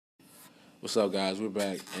What's up, guys? We're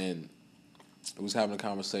back, and we was having a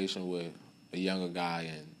conversation with a younger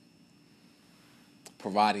guy and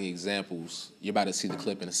providing examples. You're about to see the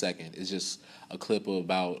clip in a second. It's just a clip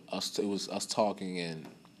about us. It was us talking, and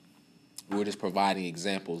we were just providing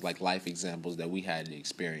examples, like life examples that we had to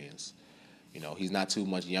experience. You know, he's not too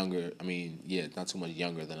much younger. I mean, yeah, not too much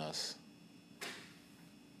younger than us,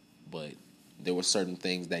 but there were certain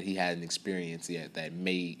things that he hadn't experienced yet that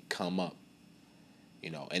may come up. You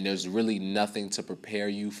know, and there's really nothing to prepare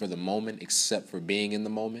you for the moment except for being in the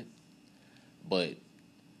moment. But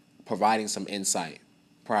providing some insight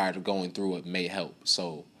prior to going through it may help.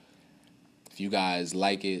 So if you guys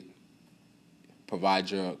like it, provide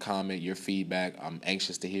your comment, your feedback. I'm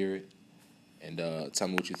anxious to hear it. And tell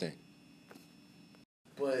me what you think.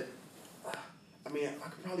 But, I mean, I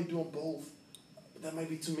could probably do them both. But that might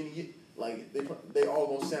be too many. Like, they all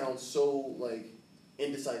going to sound so, like,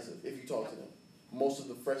 indecisive if you talk to them. Most of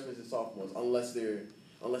the freshmen and sophomores, unless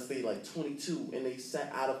they like 22 and they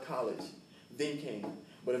sat out of college, then came.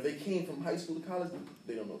 But if they came from high school to college,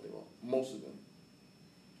 they don't know what they want. Most of them.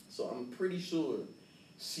 So I'm pretty sure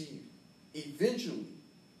she eventually,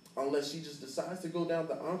 unless she just decides to go down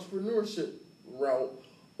the entrepreneurship route,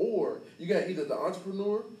 or you got either the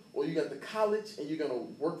entrepreneur or you got the college and you're gonna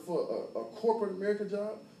work for a corporate America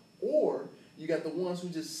job, or you got the ones who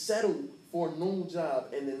just settle for a normal job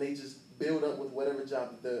and then they just build up with whatever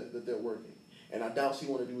job that they're working. And I doubt she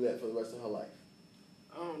want to do that for the rest of her life.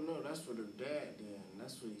 I don't know. That's for the dad then.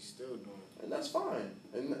 That's what he's still doing. And that's fine.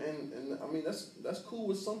 And I mean that's cool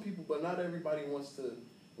with some people, but not everybody wants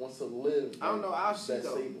to live. I don't know. I'll see that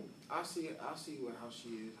though. stable. I'll see how she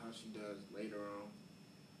is, how she does later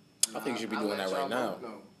on. I think you should be doing that right now.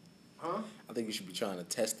 Huh? I think you should be trying to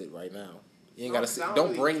test it right now. You ain't No, gotta see. I don't Don't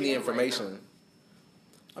really bring the care information. right now.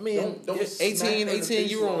 I mean, Don't 18,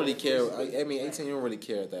 you don't really care. face. I mean, 18, you don't really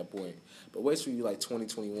care at that point. But wait till you like 20,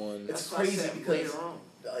 21. It's That's why I crazy said because later on.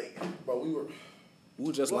 like, bro, we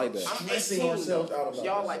were just like that. I'm stressing 18, ourselves though. out about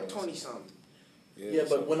Y'all this, like so. 20 something. Yeah,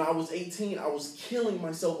 but when I was 18, I was killing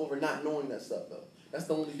myself over not knowing that stuff though. That's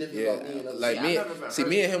the only difference about me and other like people.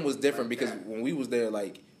 me and him was different like because that. when we was there,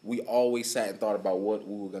 like we always sat and thought about what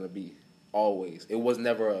we were gonna be. Always, it was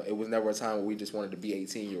never a time where we just wanted to be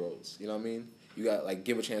 18-year-olds. You know what I mean? You got like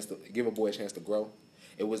give a boy a chance to grow.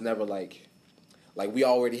 It was never like we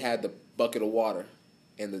already had the bucket of water,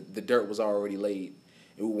 and the dirt was already laid.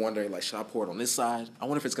 And we were wondering like, should I pour it on this side? I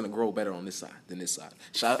wonder if it's gonna grow better on this side than this side.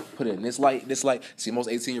 Should I put it in this light? This light? See, most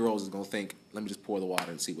 18-year-olds is gonna think, let me just pour the water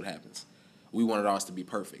and see what happens. We wanted ours to be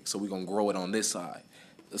perfect, so we're gonna grow it on this side.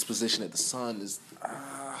 This position at the sun is,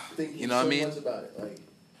 you know what I mean? Much about it. Like,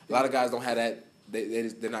 a lot of guys don't have that.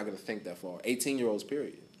 They're not gonna think that far. 18-year-olds,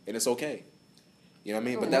 period, and it's okay. You know what I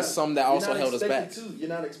mean? But that's something that also held us back. You're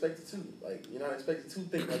not expected to. Like, you're not expected to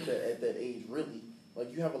think like that at that age, really.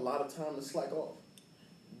 Like, you have a lot of time to slack off.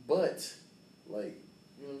 But, like,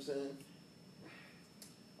 you know what I'm saying?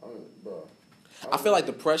 I mean, bro. I feel like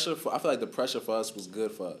the pressure for us was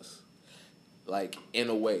good for us. Like, in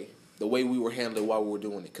a way. The way we were handling while we were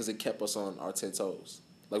doing it. Because it kept us on our 10 toes.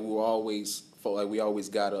 Like, we always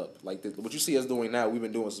got up. Like, what you see us doing now, we've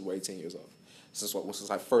been doing since we're 18 years old. Since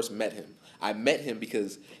I first met him. I met him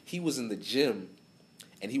because he was in the gym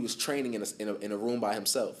and he was training in a room by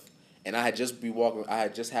himself. And I had just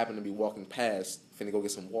happened to be walking past, finna go get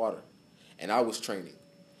some water. And I was training.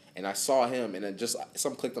 And I saw him and it just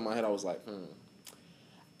something clicked in my head. I was like,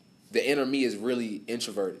 The inner me is really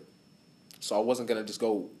introverted. So I wasn't going to just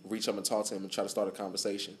go reach up and talk to him and try to start a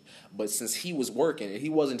conversation. But since he was working and he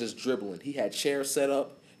wasn't just dribbling, he had chairs set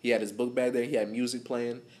up. He had his book bag there. He had music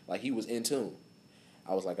playing. Like, he was in tune.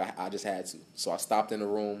 I was like, I just had to. So I stopped in the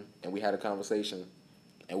room, and we had a conversation,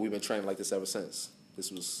 and we've been training like this ever since.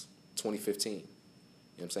 This was 2015. You know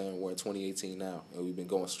what I'm saying? We're in 2018 now, and we've been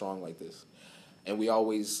going strong like this. And we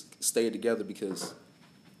always stayed together because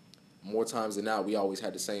more times than not, we always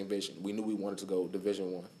had the same vision. We knew we wanted to go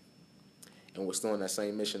Division I. And we're still on that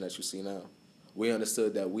same mission that you see now. We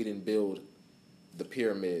understood that we didn't build the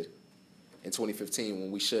pyramid in 2015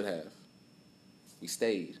 when we should have. We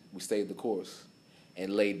stayed the course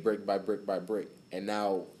and laid brick by brick by brick. And now,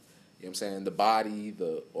 you know what I'm saying, the body,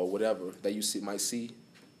 or whatever that you might see,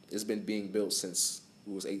 it's been being built since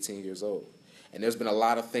we was 18 years old. And there's been a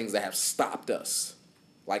lot of things that have stopped us.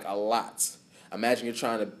 Like a lot. Imagine you're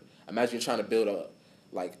trying to build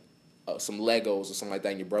some Legos or something like that,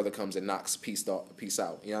 and your brother comes and knocks a piece out.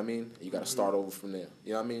 You know what I mean? You got to start over from there.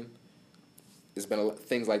 You know what I mean? It's been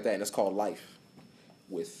things like that, and it's called life.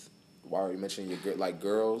 With why are you mentioning your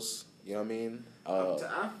girls? You know what I mean?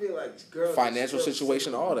 I feel like girls. Financial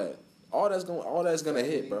situation, all that's gonna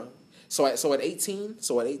hit, bro. So at 18,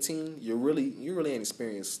 you really ain't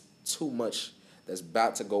experienced too much that's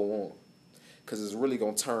about to go on, because it's really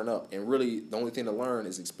gonna turn up. And really, the only thing to learn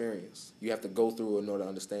is experience. You have to go through it in order to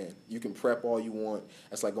understand. You can prep all you want.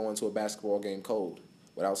 That's like going to a basketball game cold,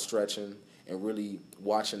 without stretching and really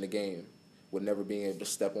watching the game, with never being able to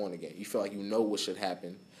step on the game. You feel like you know what should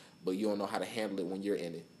happen, but you don't know how to handle it when you're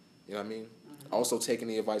in it. You know what I mean? Mm-hmm. Also, taking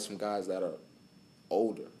the advice from guys that are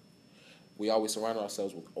older. We always surround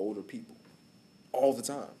ourselves with older people all the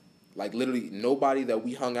time. Like, literally, nobody that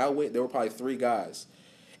we hung out with, there were probably 3 guys.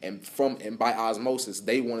 And by osmosis,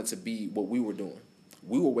 they wanted to be what we were doing.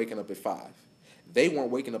 We were waking up at 5. They weren't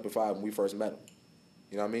waking up at 5 when we first met them.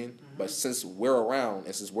 You know what I mean? Mm-hmm. But since we're around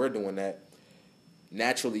and since we're doing that,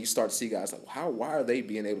 naturally you start to see guys like, why are they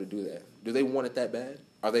being able to do that? Do they want it that bad?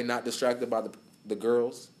 Are they not distracted by the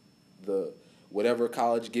girls, the whatever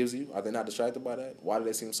college gives you? Are they not distracted by that? Why do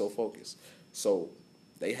they seem so focused? So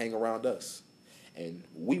they hang around us. And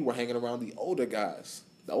we were hanging around the older guys.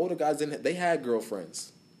 The older guys, they had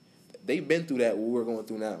girlfriends. They've been through that what we're going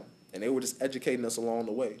through now. And they were just educating us along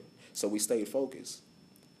the way. So we stayed focused.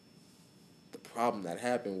 The problem that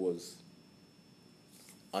happened was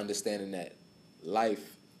understanding that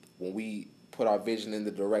life, when we put our vision in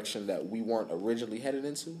the direction that we weren't originally headed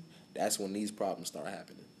into, that's when these problems start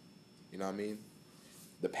happening. You know what I mean?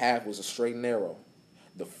 The path was a straight and narrow.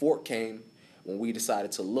 The fork came when we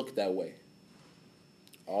decided to look that way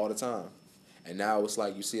all the time. And now it's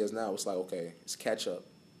like, you see us now, it's like, okay, it's catch up.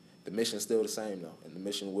 The mission's still the same, though, and the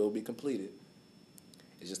mission will be completed.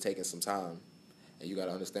 It's just taking some time, and you got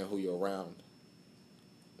to understand who you're around.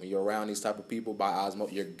 When you're around these type of people, by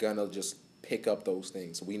osmosis, you're going to just pick up those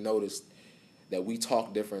things. We noticed that we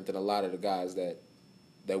talk different than a lot of the guys that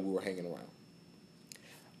we were hanging around.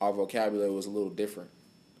 Our vocabulary was a little different,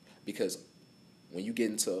 because when you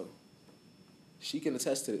get into, she can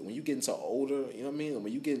attest to it, when you get into older, you know what I mean?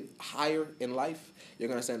 When you get higher in life, you're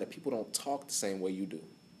going to understand that people don't talk the same way you do.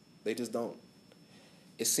 They just don't.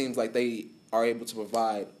 It seems like they are able to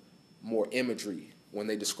provide more imagery when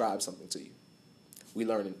they describe something to you. We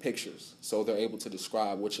learn in pictures, so they're able to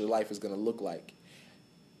describe what your life is going to look like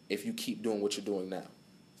if you keep doing what you're doing now.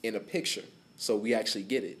 In a picture, so we actually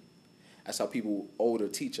get it. That's how people older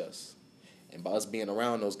teach us. And by us being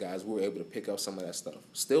around those guys, we were able to pick up some of that stuff.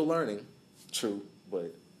 Still learning, true,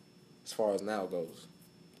 but as far as now goes,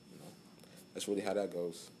 that's really how that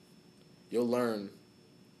goes. You'll learn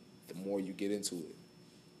the more you get into it.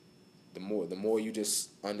 The more you just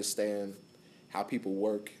understand how people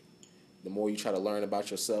work, the more you try to learn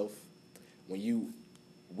about yourself.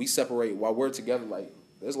 We separate while we're together, like,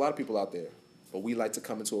 there's a lot of people out there, but we like to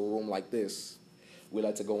come into a room like this. We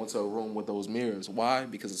like to go into a room with those mirrors. Why?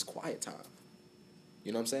 Because it's quiet time.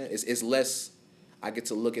 You know what I'm saying? It's less, I get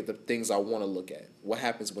to look at the things I want to look at. What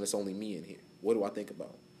happens when it's only me in here? What do I think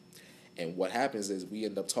about? And what happens is we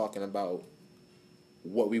end up talking about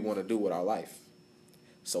what we want to do with our life.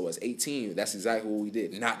 So as 18, that's exactly what we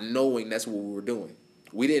did, not knowing that's what we were doing.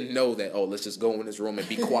 We didn't know that, let's just go in this room and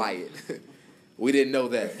be quiet. We didn't know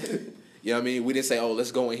that. You know what I mean? We didn't say,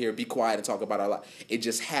 let's go in here, be quiet, and talk about our life. It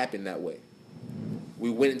just happened that way. We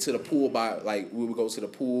went into the pool we would go to the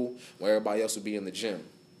pool where everybody else would be in the gym.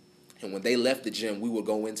 And when they left the gym, we would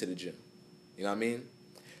go into the gym. You know what I mean?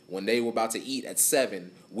 When they were about to eat at 7,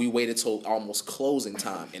 we waited till almost closing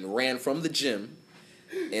time and ran from the gym.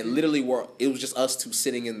 And literally, it was just us 2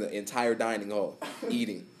 sitting in the entire dining hall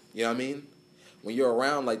eating. You know what I mean? When you're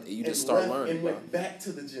around, like, you just start learning. And went back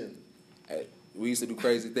to the gym. We used to do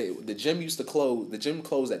crazy things. The gym used to close. The gym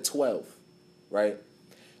closed at 12, right?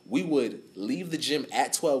 We would leave the gym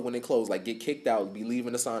at 12 when it closed, like get kicked out, be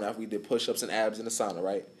leaving the sauna after we did push-ups and abs in the sauna,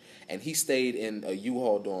 right? And he stayed in a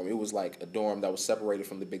U-Haul dorm. It was like a dorm that was separated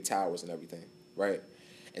from the big towers and everything, right?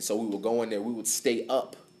 And so we would go in there. We would stay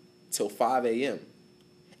up till 5 a.m.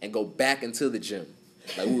 and go back into the gym.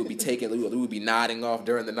 Like, we would be nodding off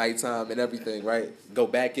during the nighttime and everything, right? Go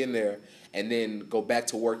back in there and then go back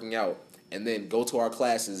to working out and then go to our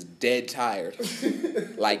classes dead tired,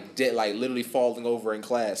 like literally falling over in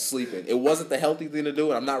class, sleeping. It wasn't the healthy thing to do,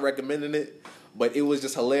 and I'm not recommending it, but it was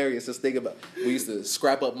just hilarious to think about. We used to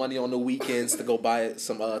scrap up money on the weekends to go buy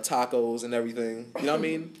some tacos and everything. You know what I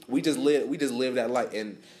mean? We just lived that life,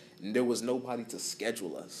 and there was nobody to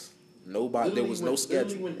schedule us. There was no schedule.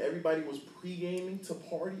 Literally, when everybody was pre-gaming to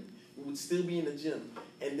party, we would still be in the gym,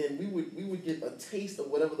 and then we would get a taste of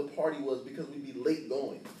whatever the party was because we'd be late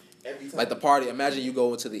going every time. Like the party, imagine you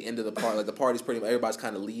go into the end of the party. Like the party's pretty much everybody's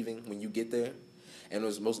kind of leaving when you get there, and it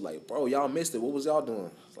was mostly like, bro, y'all missed it. What was y'all doing?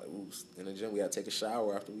 It's like, we was in the gym. We had to take a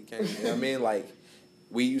shower after we came. You know what I mean? Like,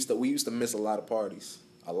 we used to miss a lot of parties,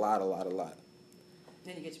 a lot.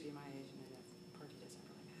 Then you get to be my age.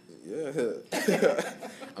 Yeah.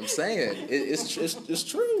 I'm saying it's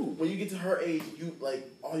true. When you get to her age, you like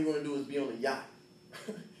all you want to do is be on a yacht,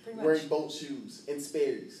 wearing boat shoes and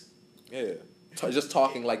Sperry's. Yeah. Just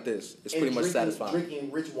talking like this. It's pretty much satisfying.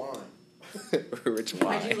 Drinking rich wine. Rich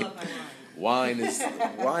wine. I do love my wine. Wine is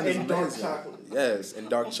and dark amazing. chocolate. Yes, and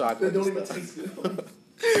dark chocolate. That don't even taste good.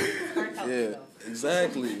 Yeah,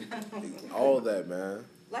 exactly. All that, man.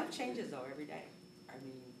 Life changes though every day. I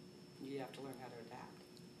mean, you have to learn how to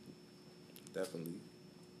adapt. Definitely.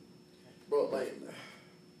 Bro, like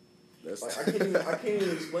That's I can't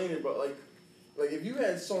even explain it, bro. Like if you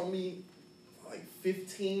had saw me like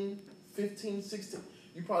 15, 16,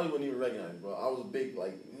 you probably wouldn't even recognize me, bro. I was a big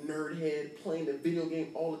like nerd head playing the video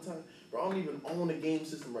game all the time. Bro, I don't even own a game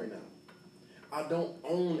system right now. I don't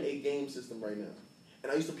own a game system right now.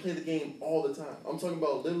 And I used to play the game all the time. I'm talking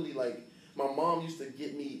about literally like my mom used to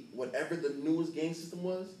get me whatever the newest game system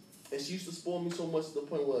was, and she used to spoil me so much to the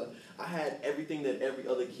point where I had everything that every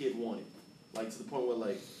other kid wanted. Like to the point where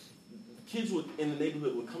like kids in the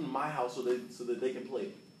neighborhood would come to my house so that they can play.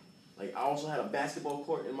 Like I also had a basketball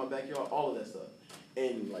court in my backyard, all of that stuff.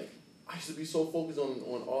 And like I used to be so focused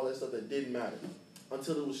on all that stuff that didn't matter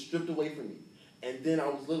until it was stripped away from me. And then I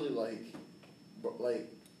was literally like, bro, like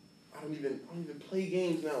I don't even play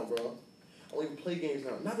games now, bro. I don't even play games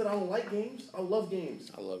now. Not that I don't like games. I love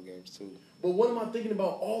games. I love games too. But what am I thinking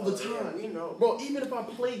about all the time? Yeah, we know. Bro, even if I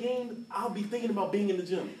play games, I'll be thinking about being in the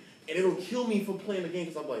gym. And it'll kill me for playing the game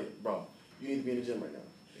because I'm like, bro, you need to be in the gym right now.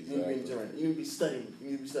 You need to be in the gym right now. You need to be studying.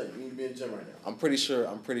 You need to be studying. You need to be in the gym right now. I'm pretty sure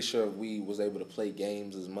if we was able to play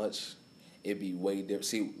games as much, it'd be way different.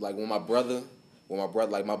 See, like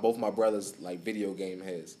like both my brothers like video game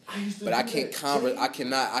heads. But I can't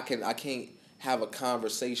I can't have a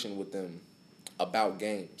conversation with them about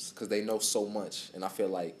games because they know so much, and I feel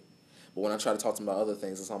like, but when I try to talk to them about other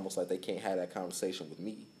things, it's almost like they can't have that conversation with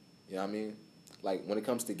me. You know what I mean? Like when it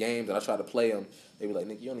comes to games and I try to play them, they be like,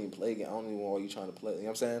 "Nick, you don't even play games. I don't even know why you trying to play." You know what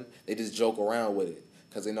I'm saying? They just joke around with it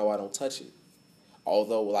because they know I don't touch it.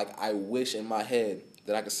 Although, like, I wish in my head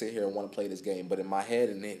that I could sit here and want to play this game, but in my head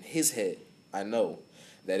and in his head, I know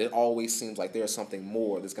that it always seems like there's something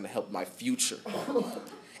more that's going to help my future.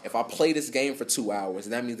 If I play this game for 2 hours,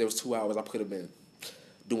 and that means there was 2 hours I could have been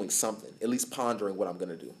doing something, at least pondering what I'm going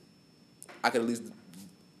to do. I could at least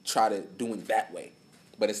try to doing that way.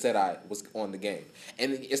 But instead I was on the game.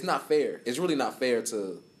 And it's not fair. It's really not fair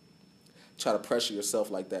to try to pressure yourself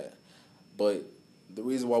like that. But the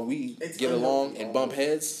reason why we get along and bump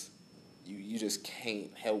heads, you just can't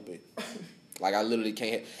help it. Like, I literally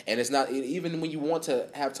can't. And it's not, even when you want to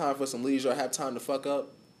have time for some leisure or have time to fuck up,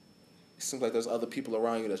 it seems like there's other people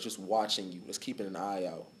around you that's just watching you, that's keeping an eye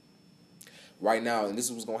out. Right now, and this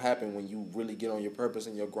is what's going to happen when you really get on your purpose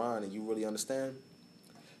and your grind and you really understand,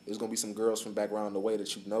 there's going to be some girls from back around the way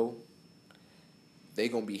that you know, they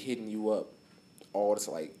going to be hitting you up all the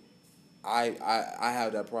time. Like, I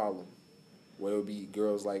have that problem where it would be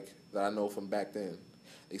girls like that I know from back then.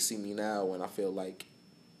 They see me now and I feel like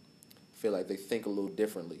they think a little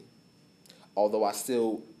differently. Although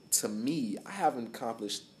to me, I haven't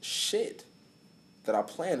accomplished shit that I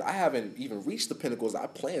planned. I haven't even reached the pinnacles I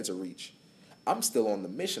plan to reach. I'm still on the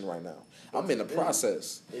mission right now. I'm in the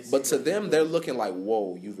process. But to them, they're looking like,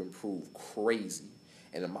 whoa, you've improved crazy.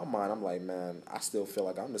 And in my mind, I'm like, man, I still feel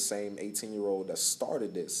like I'm the same 18-year-old that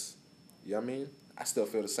started this. You know what I mean? I still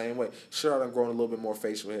feel the same way. Sure, I've grown a little bit more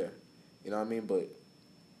facial hair. You know what I mean? But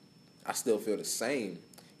I still feel the same.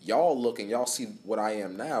 Y'all see what I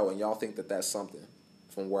am now, and y'all think that that's something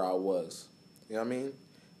from where I was. You know what I mean?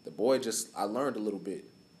 The boy I learned a little bit.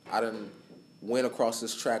 I done went across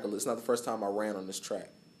this track. It's not the first time I ran on this track.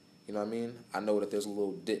 You know what I mean? I know that there's a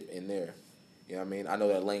little dip in there. You know what I mean? I know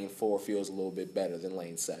that lane 4 feels a little bit better than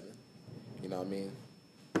lane 7. You know what I mean?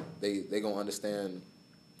 They gonna understand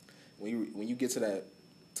when you get to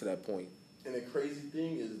that point. And the crazy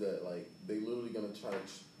thing is that like they literally gonna try to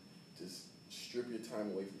just strip your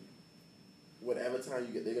time away from you. Whatever time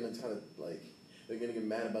you get, they're gonna try to like they're gonna get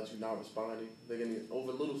mad about you not responding. They're gonna get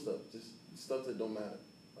over little stuff, just stuff that don't matter.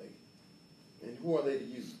 Like, and who are they to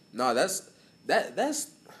you? No, that's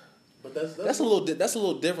a little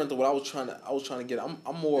different than what I was trying to get.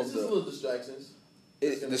 I'm more of the little distractions.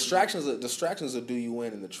 Distractions will do you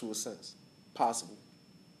in the truest sense possible.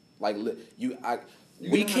 Like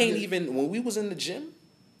we can't even when we was in the gym.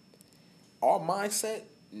 Our mindset,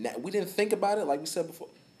 we didn't think about it like we said before.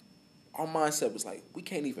 Our mindset was like, we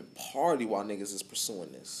can't even party while niggas is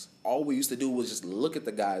pursuing this. All we used to do was just look at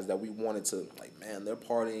the guys that we wanted to, like, man, they're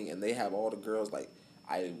partying and they have all the girls. Like,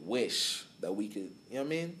 I wish that we could, you know what I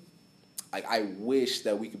mean? Like, I wish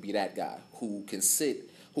that we could be that guy who can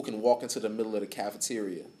walk into the middle of the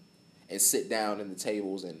cafeteria and sit down in the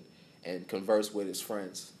tables and converse with his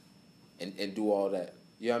friends and do all that.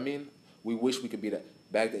 You know what I mean? We wish we could be that.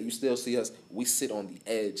 Back then, you still see us. We sit on the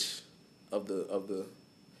edge of the.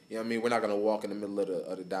 You know what I mean? We're not gonna walk in the middle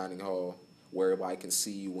of the dining hall where everybody can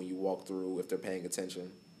see you when you walk through if they're paying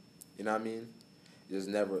attention. You know what I mean? It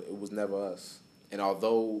was never us. And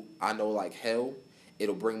although I know like hell,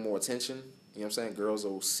 it'll bring more attention. You know what I'm saying? Girls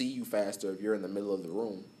will see you faster if you're in the middle of the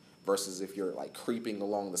room versus if you're like creeping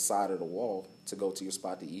along the side of the wall to go to your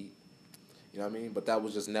spot to eat. You know what I mean? But that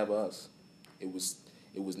was just never us. It was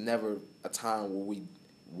never a time where we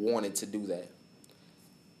wanted to do that.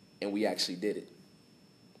 And we actually did it.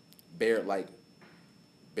 Barely.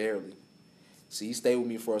 See, he stayed with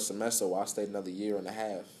me for a semester while I stayed another year and a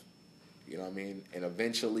half. You know what I mean? And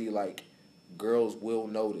eventually, like, girls will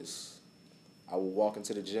notice. I will walk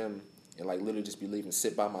into the gym and, like, literally just be leaving,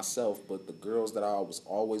 sit by myself. But the girls that I was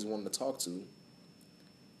always wanting to talk to,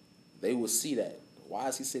 they will see that. Why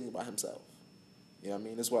is he sitting by himself? You know what I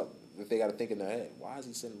mean? That's what they got to think in their head. Why is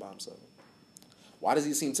he sitting by himself? Why does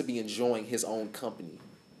he seem to be enjoying his own company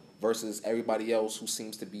versus everybody else who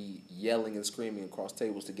seems to be yelling and screaming across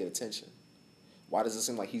tables to get attention? Why does it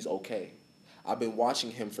seem like he's okay? I've been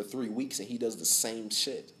watching him for 3 weeks and he does the same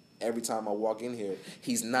shit. Every time I walk in here,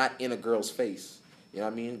 he's not in a girl's face. You know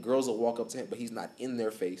what I mean? Girls will walk up to him, but he's not in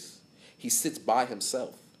their face. He sits by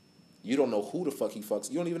himself. You don't know who the fuck he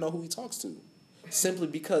fucks. You don't even know who he talks to. Simply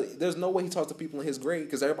because there's no way he talks to people in his grade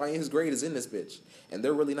because everybody in his grade is in this bitch. And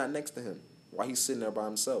they're really not next to him while he's sitting there by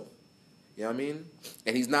himself. You know what I mean?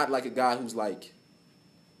 And he's not like a guy who's like,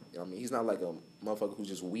 you know what I mean? He's not like a motherfucker who's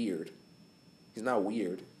just weird. He's not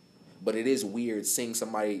weird. But it is weird seeing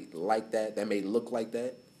somebody like that may look like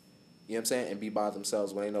that, you know what I'm saying, and be by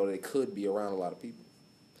themselves when they know they could be around a lot of people.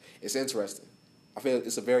 It's interesting. I feel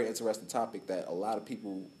it's a very interesting topic that a lot of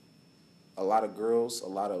people, a lot of girls, a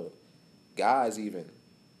lot of guys even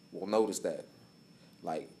will notice that.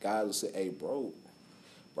 Like, guys will say, hey, bro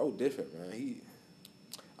different, man.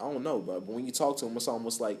 I don't know, bro. But when you talk to him, it's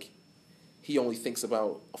almost like he only thinks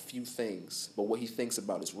about a few things, but what he thinks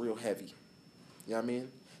about is real heavy. You know what I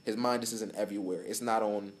mean? His mind just isn't everywhere. It's not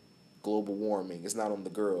on global warming. It's not on the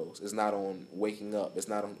girls. It's not on waking up. It's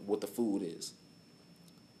not on what the food is.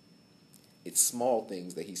 It's small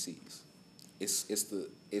things that he sees. It's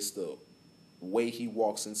the way he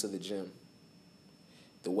walks into the gym,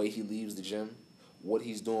 the way he leaves the gym, what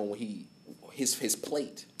he's doing when his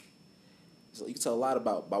plate. So you can tell a lot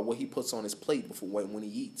about what he puts on his plate before when he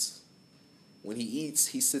eats. When he eats,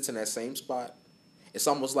 he sits in that same spot. It's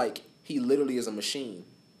almost like he literally is a machine.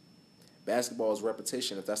 Basketball is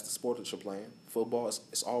repetition if that's the sport that you're playing. Football,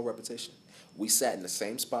 it's all repetition. We sat in the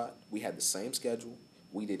same spot. We had the same schedule.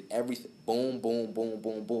 We did everything. Boom, boom, boom,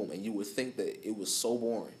 boom, boom. And you would think that it was so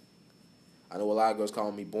boring. I know a lot of girls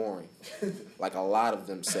call me boring. Like a lot of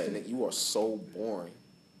them said, Nick, you are so boring.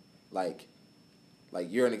 Like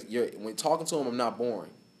you're when talking to him, I'm not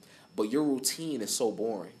boring. But your routine is so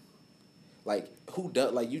boring. Like who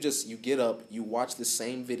does you get up, you watch the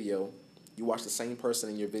same video. You watch the same person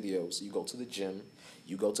in your videos. You go to the gym.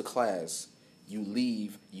 You go to class. You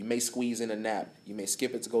leave. You may squeeze in a nap. You may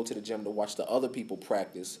skip it to go to the gym to watch the other people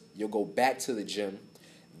practice. You'll go back to the gym.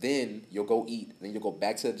 Then you'll go eat. Then you'll go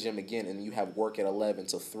back to the gym again. And then you have work at 11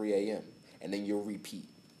 till 3 a.m. And then you'll repeat.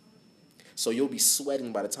 So you'll be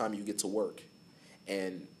sweating by the time you get to work.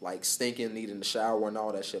 And like stinking, needing the shower and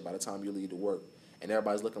all that shit by the time you leave to work. And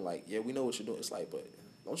everybody's looking like, yeah, we know what you're doing. It's like, but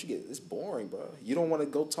don't you get, it's boring, bro. You don't want to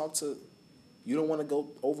go talk to... You don't want to go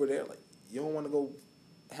over there. Like, you don't want to go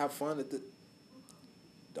have fun at the...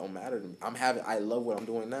 Don't matter to me. I love what I'm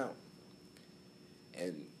doing now.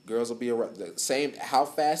 And girls will be around. The same, how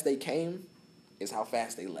fast they came is how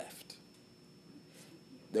fast they left.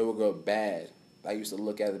 They will go bad. I used to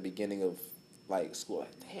look at the beginning of, like, school.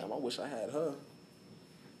 Like, damn, I wish I had her.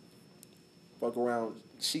 Fuck around.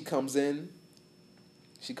 She comes in,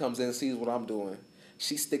 sees what I'm doing.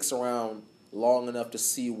 She sticks around long enough to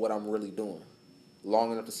see what I'm really doing.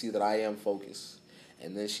 Long enough to see that I am focused.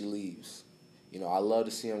 And then she leaves. You know, I love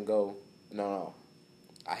to see him go. No.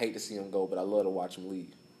 I hate to see him go, but I love to watch him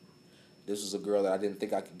leave. This was a girl that I didn't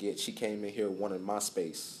think I could get. She came in here wanting my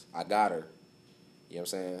space. I got her. You know what I'm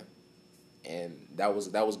saying? And that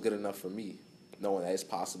was good enough for me, knowing that it's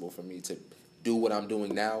possible for me to do what I'm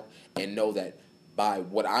doing now and know that by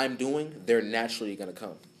what I'm doing, they're naturally going to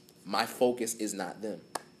come. My focus is not them.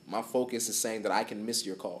 My focus is saying that I can miss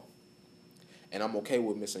your call. And I'm okay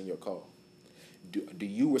with missing your call. Do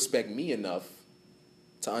you respect me enough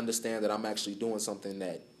to understand that I'm actually doing something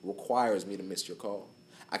that requires me to miss your call?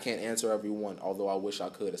 I can't answer everyone, although I wish I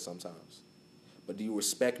could at sometimes. But do you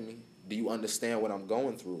respect me? Do you understand what I'm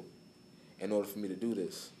going through? in order for me to do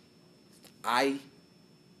this.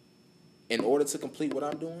 In order to complete what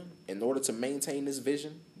I'm doing, in order to maintain this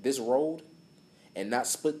vision, this road, and not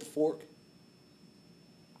split the fork,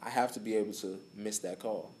 I have to be able to miss that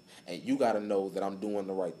call. And you got to know that I'm doing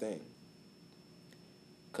the right thing.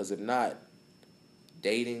 Because if not,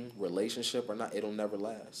 dating, relationship or not, it'll never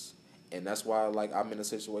last. And that's why, like, I'm in a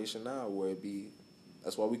situation now where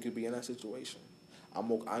that's why we could be in that situation.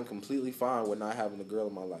 I'm completely fine with not having a girl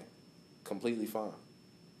in my life. Completely fine.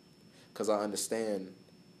 Because I understand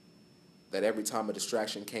that every time a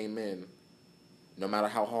distraction came in, no matter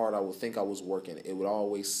how hard I would think I was working, it would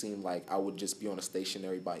always seem like I would just be on a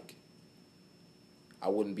stationary bike. I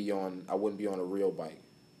wouldn't be on a real bike.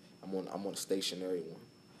 I'm on a stationary one.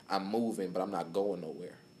 I'm moving, but I'm not going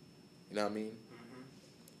nowhere. You know what I mean? Mm-hmm.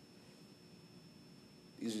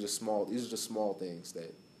 These are just small things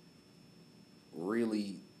that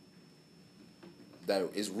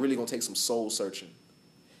is really gonna take some soul searching.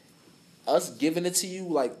 Us giving it to you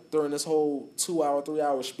like during this whole 2-hour,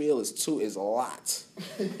 3-hour spiel is a lot,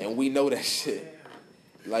 and we know that shit.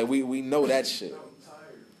 Like we know that shit. I'm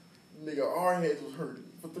tired. Nigga, our heads was hurting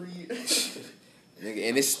for 3 years. Nigga,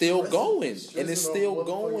 and it's still going. And it's still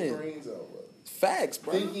going. Brains out, bro. Facts,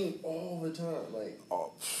 bro. Thinking all the time, like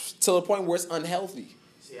to the point where it's unhealthy.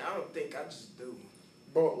 See, I don't think I just do.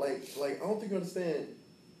 Bro, like I don't think you understand.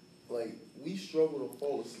 Like, we struggle to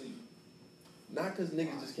fall asleep. Not because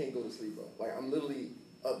niggas just can't go to sleep, bro. Like, I'm literally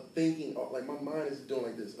thinking, like, my mind is doing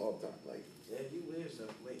like this all the time. Like, Yeah, you live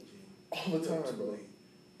up late, Jim. all the time, bro.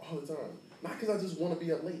 All the time. Not because I just want to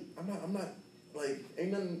be up late. I'm not, like,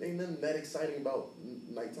 ain't nothing that exciting about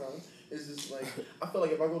nighttime. It's just, like, I feel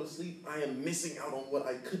like if I go to sleep, I am missing out on what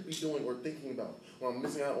I could be doing or thinking about. Or I'm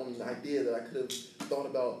missing out on an idea that I could have thought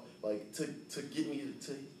about, like, to get me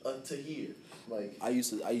to here. Like, I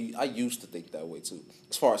used to think that way too,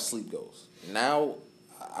 as far as sleep goes. Now,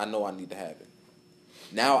 I know I need to have it.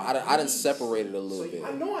 Now, I done separated a little bit.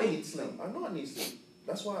 I know I need sleep.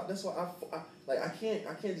 That's why I can't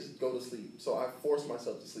just go to sleep. So I force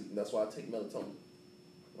myself to sleep, and that's why I take melatonin.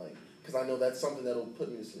 Like, because I know that's something that'll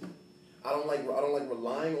put me to sleep. I don't like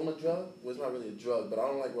relying on a drug. Well, it's not really a drug, but I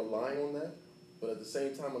don't like relying on that. But at the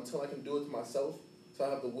same time, until I can do it to myself, so I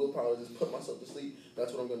have the willpower to just put myself to sleep,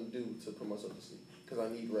 that's what I'm going to do to put myself to sleep, because I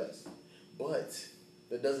need rest. But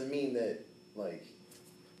that doesn't mean that, like,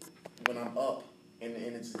 when I'm up and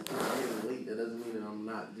it's getting late, that doesn't mean that I'm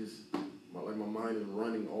not just, my mind is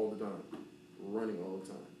running all the time.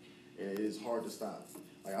 And it is hard to stop.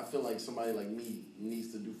 Like, I feel like somebody like me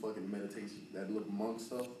needs to do fucking meditation. That little monk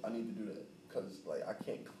stuff, I need to do that. Because, like, I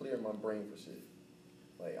can't clear my brain for shit.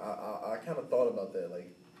 Like, I kind of thought about that.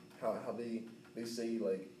 Like, how they say,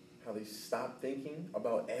 like, how they stop thinking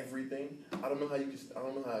about everything. I don't know how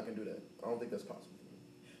I can do that. I don't think that's possible for me.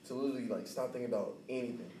 To literally, like, stop thinking about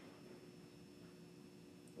anything.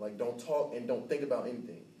 Like, don't talk and don't think about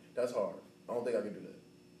anything. That's hard. I don't think I can do that.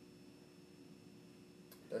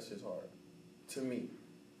 That's just hard. To me.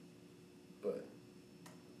 But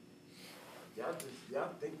Y'all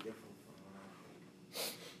think different from what I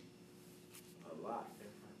think. A lot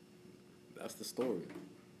different. That's the story.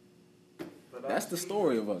 But That's the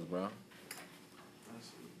story of us, bro.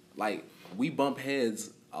 Like, we bump heads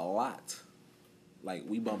a lot.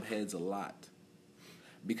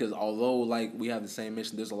 Because although, like, we have the same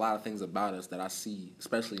mission, there's a lot of things about us that I see,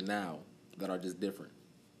 especially now, that are just different.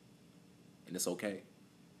 And it's okay.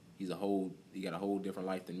 He got a whole different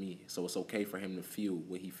life than me. So it's okay for him to feel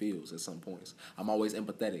what he feels at some points. I'm always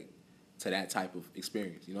empathetic to that type of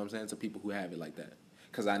experience. You know what I'm saying? To people who have it like that.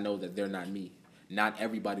 Because I know that they're not me. Not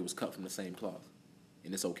everybody was cut from the same cloth.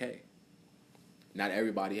 And it's okay. Not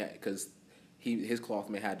everybody had, because his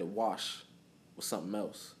cloth may have to wash with something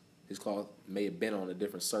else. His cloth may have been on a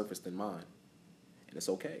different surface than mine. And it's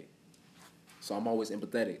okay. So I'm always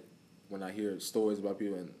empathetic when I hear stories about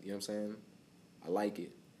people, and you know what I'm saying? I like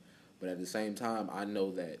it. But at the same time, I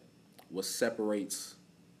know that what separates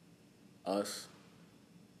us,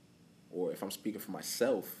 or if I'm speaking for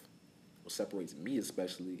myself, what separates me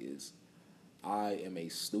especially is I am a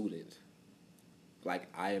student. Like,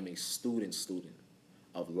 I am a student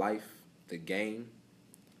of life, the game.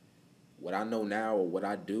 What I know now or what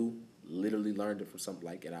I do, literally learned it from something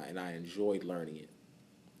like it, and I enjoyed learning it.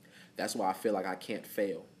 That's why I feel like I can't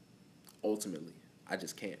fail. Ultimately, I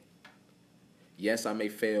just can't. Yes, I may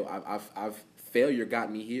fail. Failure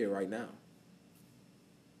got me here right now.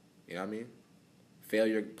 You know what I mean?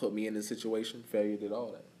 Failure put me in this situation. Failure did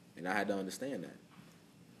all that, and I had to understand that.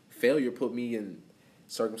 Failure put me in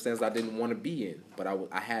circumstances I didn't want to be in, but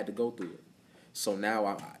I had to go through it. So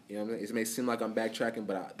now, you know what I mean? It may seem like I'm backtracking,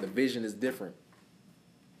 but the vision is different.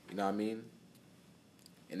 You know what I mean?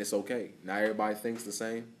 And it's okay. Not everybody thinks the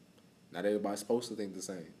same. Not everybody's supposed to think the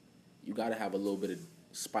same. You got to have a little bit of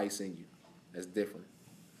spice in you. That's different.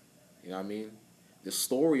 You know what I mean? The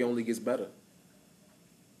story only gets better.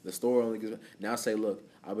 The story only gets better. Now say, look,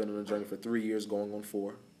 I've been on a journey for 3 years, going on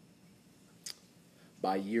 4.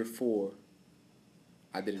 By year 4,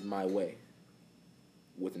 I did it my way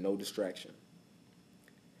with no distraction.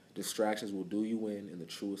 Distractions will do you in the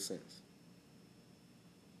truest sense.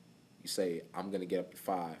 You say, I'm going to get up at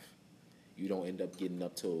 5. You don't end up getting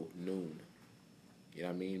up till noon. You know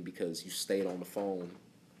what I mean? Because you stayed on the phone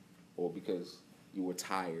or because you were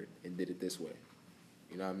tired and did it this way.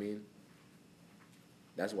 You know what I mean?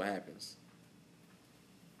 That's what happens.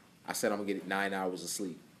 I said I'm going to get 9 hours of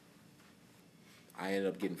sleep. I ended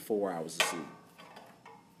up getting 4 hours of sleep.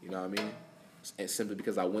 You know what I mean? And simply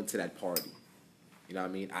because I went to that party. You know what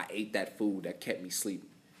I mean? I ate that food that kept me sleeping.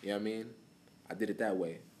 You know what I mean? I did it that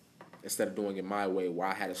way. Instead of doing it my way where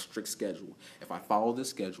I had a strict schedule. If I follow this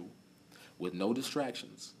schedule with no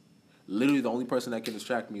distractions, literally the only person that can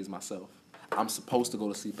distract me is myself. I'm supposed to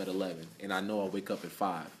go to sleep at 11, and I know I'll wake up at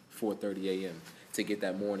 4:30 a.m. to get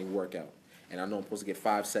that morning workout. And I know I'm supposed to get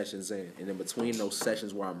 5 sessions in. And in between those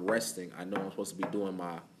sessions where I'm resting, I know I'm supposed to be doing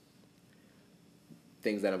my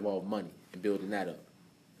things that involve money and building that up.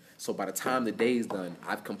 So by the time the day is done,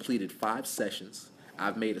 I've completed 5 sessions.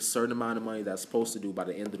 I've made a certain amount of money that I'm supposed to do by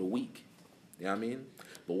the end of the week. You know what I mean?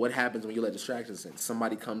 But what happens when you let distractions in?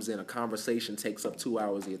 Somebody comes in, a conversation takes up 2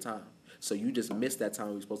 hours of your time. So you just missed that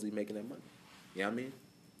time you're supposed to be making that money. You know what I mean?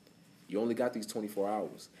 You only got these 24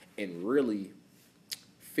 hours. And really,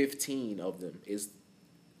 15 of them is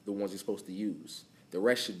the ones you're supposed to use. The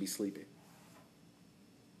rest should be sleeping.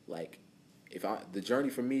 Like, the journey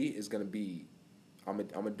for me is going to be, I'm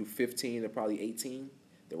gonna do 15 to probably 18.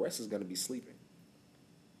 The rest is going to be sleeping.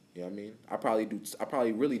 You know what I mean? I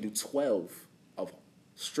probably really do 12 of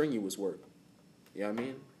strenuous work. You know what I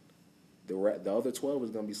mean? The other 12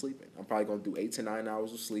 is going to be sleeping. I'm probably going to do 8 to 9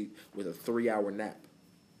 hours of sleep with a 3-hour nap.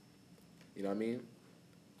 You know what I mean?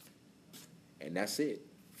 And that's it.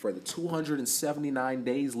 For the 279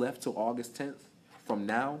 days left till August 10th, from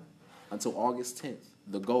now until August 10th,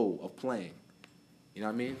 the goal of playing. You know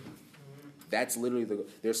what I mean? That's literally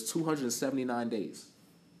there's 279 days.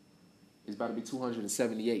 It's about to be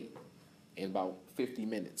 278 in about 50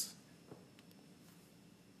 minutes.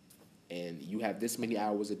 And you have this many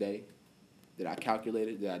hours a day that I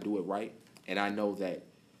calculated, that I do it right. And I know that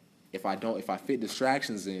if I fit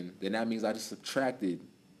distractions in, then that means I just subtracted.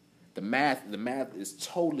 The math is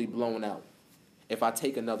totally blown out. If I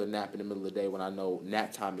take another nap in the middle of the day when I know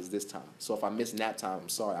nap time is this time. So if I miss nap time, I'm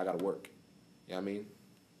sorry, I got to work. You know what I mean?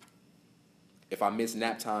 If I miss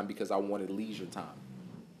nap time because I wanted leisure time.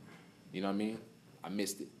 You know what I mean? I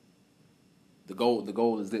missed it. The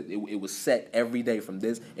goal is that it was set every day from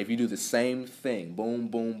this. If you do the same thing, boom,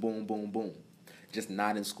 boom, boom, boom, boom, just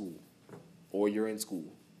not in school. Or you're in school.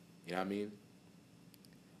 You know what I mean?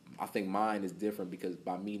 I think mine is different because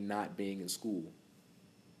by me not being in school,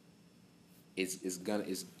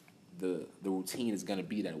 the routine is gonna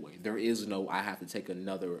be that way. There is no I have to take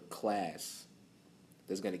another class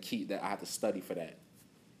that's gonna keep that I have to study for that.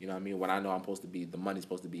 You know what I mean? When I know I'm supposed to be, the money's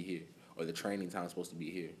supposed to be here, or the training time's supposed to be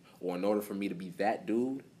here. Or in order for me to be that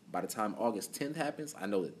dude, by the time August 10th happens, I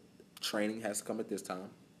know that training has to come at this time.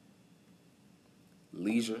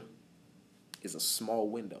 Leisure is a small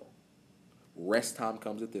window. Rest time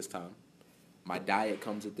comes at this time. My diet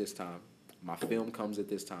comes at this time. My film comes at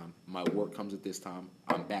this time. My work comes at this time.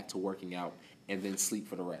 I'm back to working out, and then sleep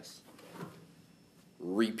for the rest.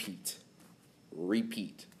 Repeat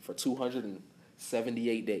for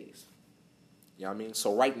 278 days. You know what I mean?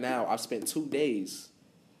 So right now, I've spent 2 days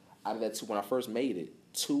out of that when I first made it,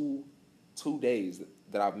 two days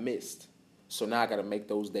that I've missed. So now I got to make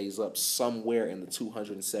those days up somewhere in the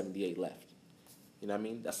 278 left. You know what I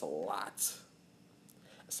mean? That's a lot.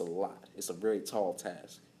 It's a lot. It's a very tall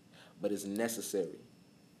task. But it's necessary.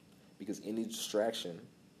 Because any distraction,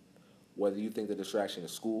 whether you think the distraction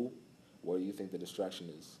is school, whether you think the distraction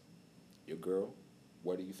is your girl,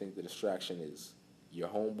 whether you think the distraction is your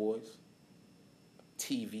homeboys,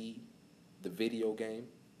 TV, the video game,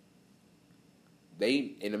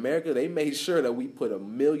 in America, they made sure that we put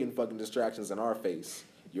 1 million fucking distractions in our face.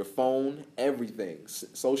 Your phone, everything.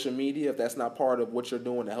 Social media, if that's not part of what you're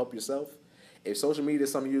doing to help yourself. If social media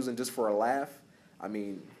is something you're using just for a laugh, I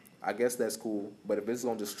mean, I guess that's cool. But if it's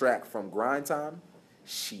going to distract from grind time,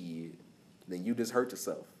 shit, then you just hurt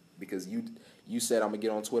yourself. Because you said, I'm going to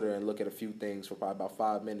get on Twitter and look at a few things for probably about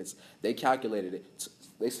 5 minutes. They calculated it.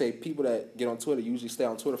 They say people that get on Twitter usually stay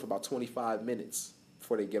on Twitter for about 25 minutes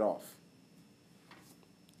before they get off.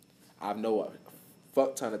 I know a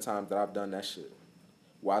fuck ton of times that I've done that shit.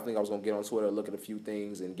 Well, I think I was gonna get on Twitter, look at a few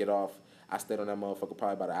things, and get off. I stayed on that motherfucker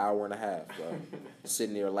probably about an hour and a half, bro.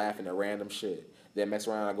 Sitting there laughing at random shit. Then mess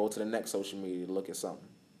around, I go to the next social media to look at something.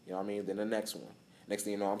 You know what I mean? Then the next one. Next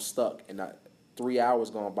thing you know, I'm stuck. And 3 hours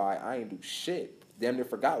gone by, I ain't do shit. Damn near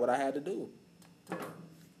forgot what I had to do.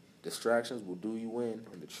 Distractions will do you in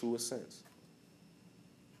the truest sense.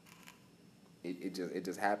 It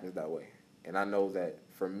just happens that way. And I know that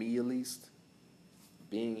for me at least,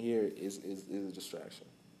 being here is a distraction.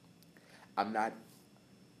 I'm not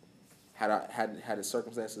had the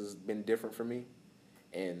circumstances been different for me,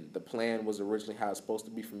 and the plan was originally how it's supposed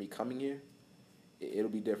to be for me coming here, it'll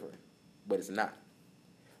be different. But it's not.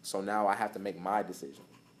 So now I have to make my decision.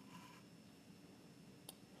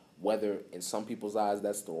 Whether in some people's eyes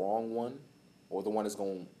that's the wrong one, or the one that's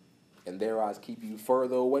going to, in their eyes, keep you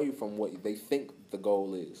further away from what they think the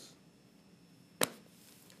goal is.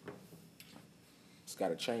 It's got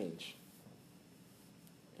to change.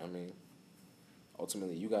 I mean,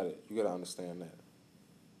 ultimately, you gotta understand that.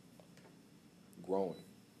 Growing.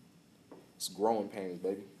 It's growing pains,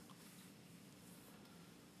 baby.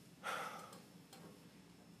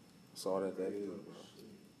 That's all that is, bro.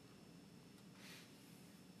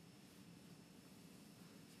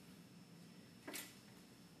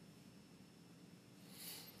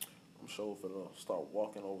 I'm sure for the start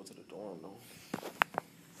walking over to the dorm though.